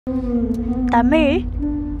தமிழ்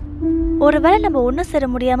ஒருவேளை நம்ம ஒன்றும் சேர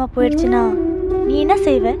முடியாம போயிடுச்சுன்னா நீ என்ன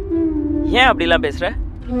செய்வ? ஏன் அப்படிலாம் பேசுற?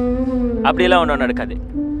 அப்படிலாம் ஒன்றும் நடக்காது.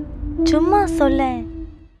 சும்மா சொல்ல.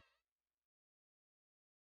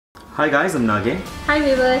 Hi guys, I'm Nagen. Hi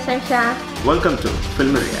viewers, I'm Shah. Welcome to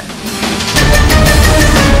Filmy React.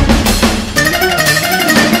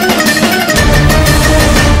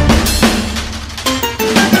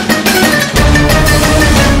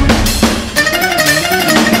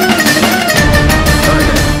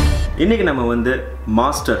 இன்னைக்கு நம்ம வந்து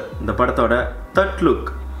மாஸ்டர் இந்த படத்தோட தேர்ட் லுக்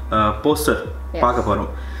போஸ்டர் பார்க்க போகிறோம்.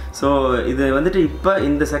 ஸோ இது வந்துட்டு இப்போ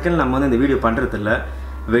இந்த செகண்ட் நம்ம வந்து இந்த வீடியோ பண்ணுறது இல்லை,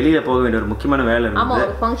 வெளியில் போக வேண்டிய ஒரு முக்கியமான வேலை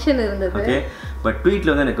இருந்தது. ஓகே, பட்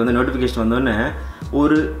ட்வீட்டில் வந்து எனக்கு வந்து நோட்டிஃபிகேஷன் வந்தோடனே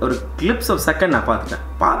ஒரு கிளிப்ஸ் ஆஃப் செகண்ட் நான்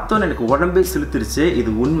பார்த்தோன்னே எனக்கு உடம்பே சிலுத்துருச்சு.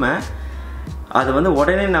 இது உண்மை. அது வந்து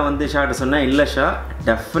உடனே நான் வந்து ஷார்ட்டை சொன்னேன், இல்லை ஷா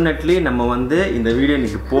டெஃபினெட்லி நம்ம வந்து இந்த வீடியோ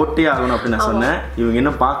இன்னைக்கு போட்டே ஆகணும் அப்படின்னு நான் சொன்னேன். இவங்க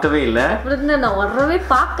இன்னும் பார்க்கவே இல்லை, நான் உடனே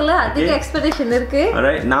பார்க்கல, அதிக எக்ஸ்பெக்டேஷன் இருக்கு.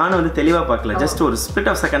 நானும் வந்து தெளிவாக பார்க்கல, ஜஸ்ட் ஒரு ஸ்பிளிட்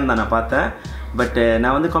ஆஃப் செகண்ட் தான் நான் பார்த்தேன். பட்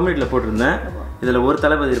நான் வந்து கம்யூனிட்டியில் போட்டிருந்தேன், இதில் ஒரு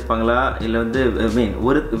தளபதி இருப்பாங்களா இல்லை வந்து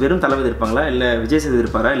வெறும் தளபதி இருப்பாங்களா இல்லை விஜய் சேது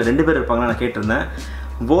இருப்பாரா இல்லை ரெண்டு பேர் இருப்பாங்களா நான் கேட்டிருந்தேன்.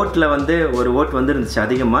 ஓட்டில் வந்து ஒரு ஓட் வந்து இருந்துச்சு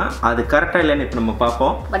அதிகமாக. அது கரெக்டாக இல்லைன்னு இப்போ நம்ம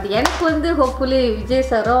பார்ப்போம். பட் எனக்கு வந்து ஹோப்ஃபுல்லி விஜய்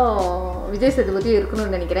சாரும் விஜய் சேதுபதியும்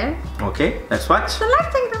இருக்கணும்னு நினைக்கிறேன். Okay, let's watch.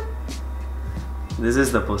 This is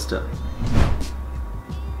the poster.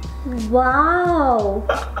 Wow,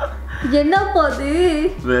 என்ன போது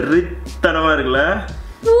வெறித்தனமா இருக்குல்ல?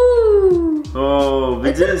 ஓ,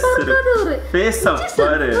 விஜய் சார் ஃபேஸ் ஆஃப்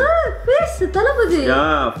பாரு, ஃபேஸ் தலபதி.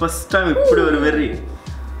 ஃபர்ஸ்ட் டைம் இப்படி ஒரு வெறி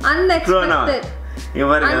அன்எக்ஸ்பெக்டட். இங்க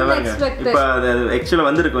பாருங்க, இப்போ அது ஆக்சுவலா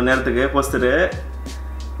வந்திருக்கும் நேரத்துக்கு போஸ்டரு.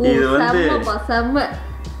 இது வந்து செம்ம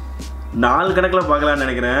நாலு கணக்கில் பார்க்கலான்னு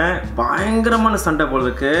நினைக்கிறேன். பயங்கரமான சண்டை போல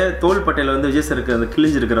இருக்கு. தோல் பட்டையில வந்து விஜய் சாருக்கு அந்த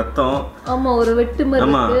கிழிஞ்சிருக்கு ரத்தம். ஆமா, ஒரு வெட்டு மாதிரி.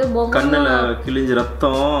 ஆமா, கண்ணுல கிழிஞ்ச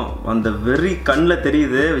ரத்தம் அந்த வெறி கண்ணுல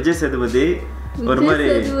தெரியுது. விஜய் சேதுபதி ஒரு மாதிரி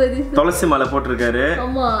துளசி மாலை போட்டிருக்காரு,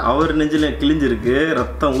 அவர் நெஞ்சில கிழிஞ்சிருக்கு,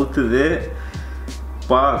 ரத்தம் ஊத்துது.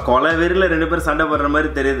 கொலை வெறியில ரெண்டு பேரும் சண்டை போடுற மாதிரி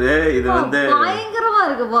தெரியுது. இது வந்து பயங்கரமா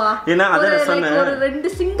இருக்குப்பா. ஏன்னா அத சொன்னேன், ஒரு ரெண்டு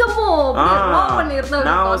சிங்கமும் ரா பண்ணிருந்தா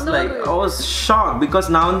நான் was like I was shocked because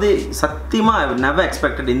நான் வந்து சத்தியமா I never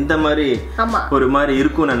expected இந்த மாதிரி ஒரு மாதிரி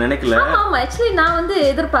இருக்கும் நான் நினைக்கல. ஆமா, एक्चुअली நான் வந்து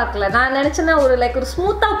எதிர்பார்க்கல. நான் நினைச்சேன்னா ஒரு லைக் ஒரு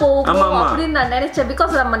ஸ்மூத்தா போகும் அப்படி நான் நினைச்சேன்.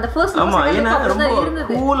 because நம்ம அந்த ஃபர்ஸ்ட் ஆமா, ஏன்னா ரொம்ப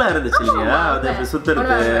கூலா இருந்துச்சு இல்லையா? அது இப்படி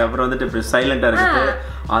சுத்துறது, அப்புறம் வந்துட்டு இப்படி சைலண்டா இருக்குது.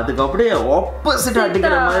 அதுக்கு அப்படியே ஆப்போசிட்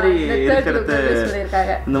அடிக்கிற மாதிரி இருக்கிறது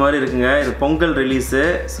இந்த மாதிரி இருக்குங்க. இது Pongal release.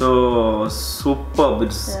 So super,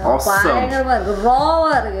 it's awesome.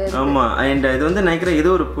 ராவா இருக்கு. ஆமா, அண்ட் இது வந்து நினைக்கிறேன்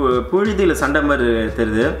ஏதோ ஒரு புழுதியில சண்டை மாதிரி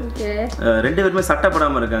தெரியுது. ரெண்டு பேருமே சட்டை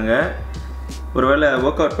போடாம இருக்காங்க. ஒருவேளை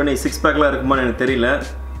ஒர்க் அவுட் பண்ணி சிக்ஸ் பேக்லாம் இருக்குமான்னு எனக்கு தெரியல.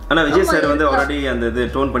 ஆனா விஜய் சார் வந்து ஆல்ரெடி அந்த இது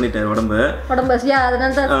டோன் பண்ணிட்டாரு உடம்பு.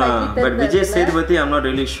 But Vijay Sethupathi I'm not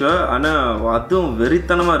really sure. ஆனா அதுவும்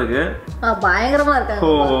வெறித்தனமா இருக்கு, பயங்கரமா இருக்கு. ஓ,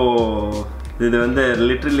 இது வந்து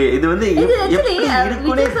லிட்டரலி இது வந்து எப்படி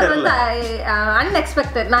இருக்குனே தெரியல.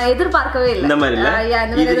 அன்எக்ஸ்பெக்டட், நான் எதிர்பார்க்கவே இல்லை இந்த மாதிரி இல்ல.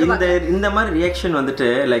 இந்த மாதிரி ரியாக்ஷன் வந்துட்டு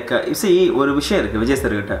லைக் see ஒரு விஷயம் இருக்கு விஜய்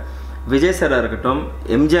சார் கிட்ட. விஜய் சாரா இருக்கட்டும்,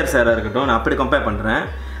 எம்ஜிஆர் சாரா இருக்கட்டும், நான் அப்படி கம்பேர் பண்றேன்.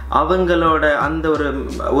 அவங்களோட அந்த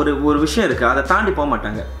ஒரு விஷயம் இருக்கு, அதை தாண்டி போக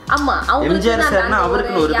மாட்டாங்க. எம்ஜிஆர் சார்னா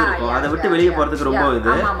அவருக்குன்னு ஒரு இது இருக்கும், அதை விட்டு வெளியே போறதுக்கு ரொம்ப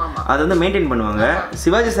இது அதை வந்து மெயின்டைன் பண்ணுவாங்க.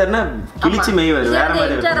 சிவாஜி சார்னா கிழிச்சு மேய்வாரு, வேற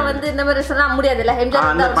மாதிரி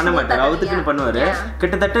பண்ண மாட்டாரு, அவத்துக்குன்னு பண்ணுவாரு.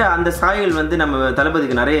 கிட்டத்தட்ட அந்த சாயல் வந்து நம்ம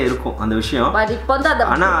தளபதிக்கு நிறைய இருக்கும் அந்த விஷயம்.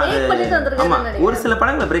 ஆனா அது ஆமா, ஒரு சில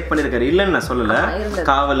படங்களை பிரேக் பண்ணிருக்காரு, இல்லைன்னு நான் சொல்லல.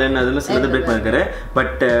 காவலன் அதெல்லாம் சிலது பிரேக் பண்ணிருக்காரு.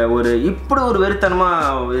 பட் ஒரு இப்படி ஒரு வெறித்தனமா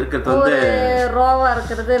இருக்கிறது வந்து ரோவா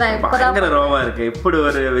இருக்கிறது பயங்கர ரோவா இருக்கு. இப்படி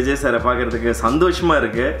ஒரு விஜய் சாரை பாக்குறதுக்கு சந்தோஷமா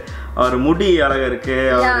இருக்கு. அவர் முடி அழகா இருக்கு.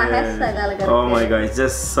 Oh my God, it's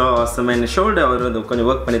just so awesome. And shoulder அவர் வந்து கொஞ்சம்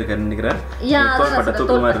வர்க் பண்ணிருக்காரு நினைக்கிறேன். தோள்பட்டை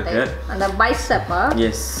தூக்கு மாதிரி இருக்கு. அந்த பைசெப்பா,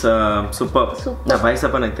 எஸ் சூப்பர். நான்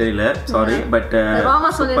பைசெப்பா எனக்கு தெரியல, சாரி. பட்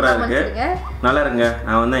சூப்பரா இருக்கு, நல்லா இருங்க.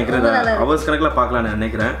 நான் வந்து நினைக்கிறேன் ஹவர்ஸ் கணக்குல பார்க்கலாம்னு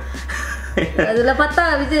நினைக்கிறேன். அதுல பார்த்தா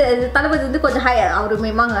விஜய் தளபதி வந்து கொஞ்சம் ஹை, அவரு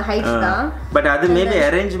மேமாங்க ஹைட் தான். பட் அது மேபி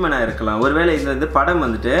அரேஞ்ச்மெண்டா இருக்கலாம். ஒருவேளை இந்த வந்து படம்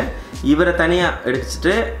வந்துட்டு இவரை தனியா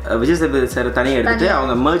எடுத்துட்டு விஜய் சேதுபதி சார் தனியா எடுத்துட்டு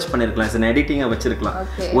அவங்க மெர்ஜ் பண்ணிருக்கலாம், சார் எடிட்டிங்கா வச்சிருக்கலாம்.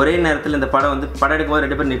 ஒரே நேரத்தில் இந்த படம் வந்து படம் எடுக்கும்போது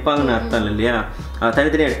ரெண்டு பேரும் நிற்பாங்கன்னு அர்த்தம் இல்லையா?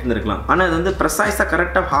 தனித்தனியாக எடுத்துருக்கலாம். ஆனால் அது வந்து ப்ரெசைஸாக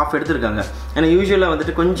கரெக்டாக ஹாஃப் எடுத்துருக்காங்க. ஏன்னா யூஸ்வலாக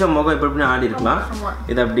வந்துட்டு கொஞ்சம் முகம் இப்படி ஆடி இருக்கலாம்,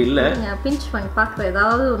 இது அப்படி இல்லை. பிஞ்ச் பண்ணி பார்க்குற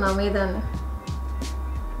ஏதாவது நான் மீதானே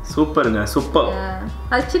சூப்பருங்க, சூப்பர்.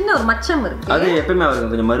 அது சின்ன ஒரு மச்சம் இருக்கு, அது எப்பவுமே அவருக்கு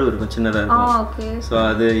கொஞ்சம் மறு இருக்கும், சின்னதா இருக்கும். ஓகே, சோ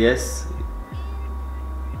அது S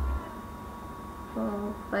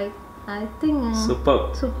right. I think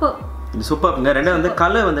super. இது சூப்பர்ங்க. ரெண்டாவது வந்து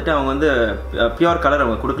கலர் வந்துட்டு அவங்க வந்து பியூர் கலர்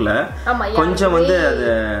அவங்க கொடுக்கல, கொஞ்சம் வந்து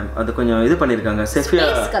அது கொஞ்சம் இது பண்ணியிருக்காங்க,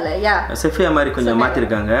 செஃபியா மாதிரி கொஞ்சம்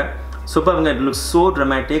மாற்றிருக்காங்க. சூப்பர்ங்க. It looks so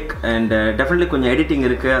traumatic and definitely கொஞ்சம் எடிட்டிங்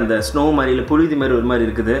இருக்குது. அந்த ஸ்னோ மாதிரி இல்லை புழுதி மாதிரி ஒரு மாதிரி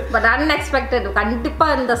இருக்குது. But unexpected.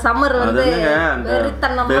 கண்டிப்பாக இந்த சம்மர் வந்து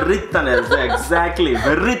வெறித்தனம் எக்ஸாக்ட்லி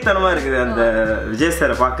வெறித்தனமாக இருக்குது அந்த விஜய்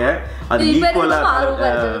சாரை பார்க்க. அது ஈக்குவலாக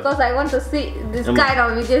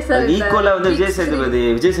வந்து விஜய்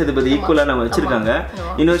சேதுபதி ஈக்குவலாக நம்ம வச்சிருக்காங்க.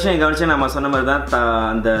 இன்னொரு விஷயம் கவனிச்சா நம்ம சொன்ன மாதிரி தான்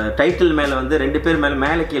அந்த டைட்டில் மேலே வந்து 2 பேர்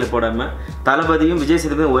மேலே கீழே போடாமல் தளபதியும் விஜய்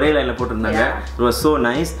சேதுபதியும் ஒரே லைனில் போட்டிருந்தாங்க. It was so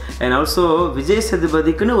nice. And also Vijay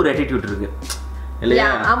சேதுபதிக்குன்னு ஒரு ஆட்டிடியூட் இருக்கு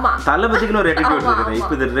இல்லையா, தளபதிக்குன்னு ஒரு ஆட்டிடியூட் இருக்குது.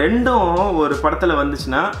 இப்போ இது ரெண்டும் ஒரு படத்துல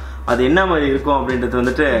வந்துச்சுன்னா அது என்ன மாதிரி இருக்கும் அப்படின்றது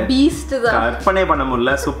வந்துட்டு கற்பனை பண்ண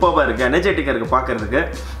முடியல. சூப்பராக இருக்குது, எனர்ஜெட்டிக்காக இருக்குது பார்க்கறதுக்கு.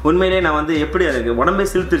 உண்மையிலேயே நான் வந்து எப்படி அதுக்கு உடம்பே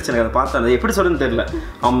சிலுத்துருச்சு எனக்கு அதை பார்த்தேன். அதை எப்படி சொல்றதுன்னு தெரியல.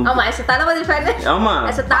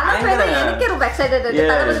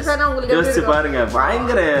 யோசிச்சு பாருங்க,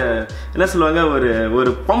 பயங்கர என்ன சொல்லுவாங்க,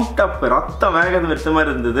 ஒரு பம்ப்ட் அப் ரத்தம் வேகம் எடுத்த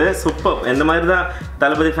மாதிரி இருந்தது. சூப்பர். இந்த மாதிரி தான்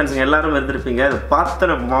தளபதி ஃபேன்ஸுங்க எல்லாரும் இருந்திருப்பீங்க. அதை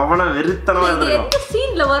பார்த்த மவன வெறித்தனமா இருந்திருக்கும்.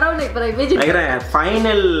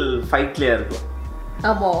 ஃபைனல் ஃபைட்லயா இருக்கும்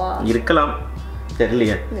இருக்கலாம்,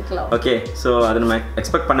 தெரியலையே. ஓகே, ஸோ அதை நம்ம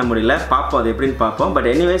எக்ஸ்பெக்ட் பண்ண முடியல, பார்ப்போம் அது எப்படின்னு பார்ப்போம். பட்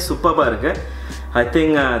எனிவே சூப்பராக இருக்குது. I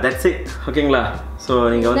think that's it. ஓகேங்களா? ஸோ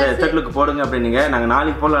நீங்கள் வந்து தேர்ட் லுக் போடுங்க அப்படின்னீங்க. நாங்கள்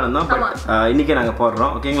நாளைக்கு போடலாம் இருந்தோம், பட் இன்றைக்கே நாங்கள்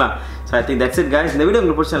போடுறோம். ஓகேங்களா? So I think that's it guys. இந்த வீடியோ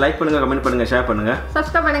உங்களுக்கு பிடிச்சா லைக் பண்ணுங்கள், கமெண்ட் பண்ணுங்கள், ஷேர் பண்ணுங்கள்,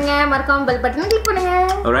 சப்ஸ்கிரைப் பண்ணுங்கள், மறக்காம பெல் பட்டனை கிளிக் பண்ணுங்கள்.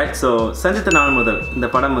 ஆல்ரைட். ஸோ சந்தித்த நாள் முதல் இந்த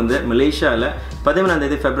படம் வந்து மலேசியாவில்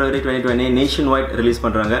 13 February 2020 நேஷன் வைட் ரிலீஸ்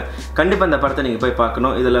பண்ணுறாங்க. கண்டிப்பாக இந்த படத்தை நீங்கள் போய்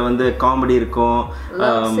பார்க்கணும். இதில் வந்து காமெடி இருக்கும்,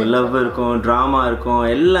 லவ் இருக்கும், ட்ராமா இருக்கும்,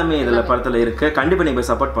 எல்லாமே இதில் படத்தில் இருக்குது. கண்டிப்பாக நீங்கள்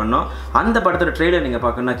போய் சப்போர்ட் பண்ணணும். அந்த படத்தோட ட்ரெய்லர் நீங்கள்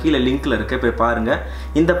பார்க்கணும்னா கீழே லிங்க்கில் இருக்குது, போய் பாருங்கள்.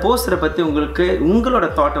 இந்த போஸ்டரை பற்றி உங்களோட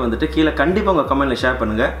தாட்டை வந்துட்டு கீழே கண்டிப்பாக உங்கள் கமெண்ட்டில் ஷேர்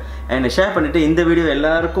பண்ணுங்கள். அண்ட் ஷேர் பண்ணிவிட்டு இந்த வீடியோ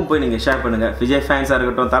எல்லாருக்கும் போய் நீங்கள் ஷேர் பண்ணுங்கள். விஜய் ஃபேன்ஸாக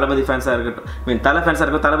இருக்கட்டும், தளபதி ஃபேன்ஸாக இருக்கட்டும், தலை ஃபேன்ஸாக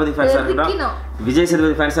இருக்கட்டும், தளபதி ஃபேன்ஸாக இருக்கட்டும், விஜய்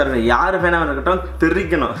சேதுபதி ஃபேன்ஸாக இருக்கட்டும், யார் ஃபேனாக இருக்கட்டும்,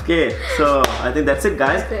 தெரிவிக்கணும். Okay, so I think that's it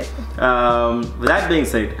guys. With that being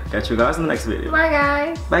said, catch you guys in the next video. Bye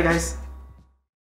guys. Bye guys.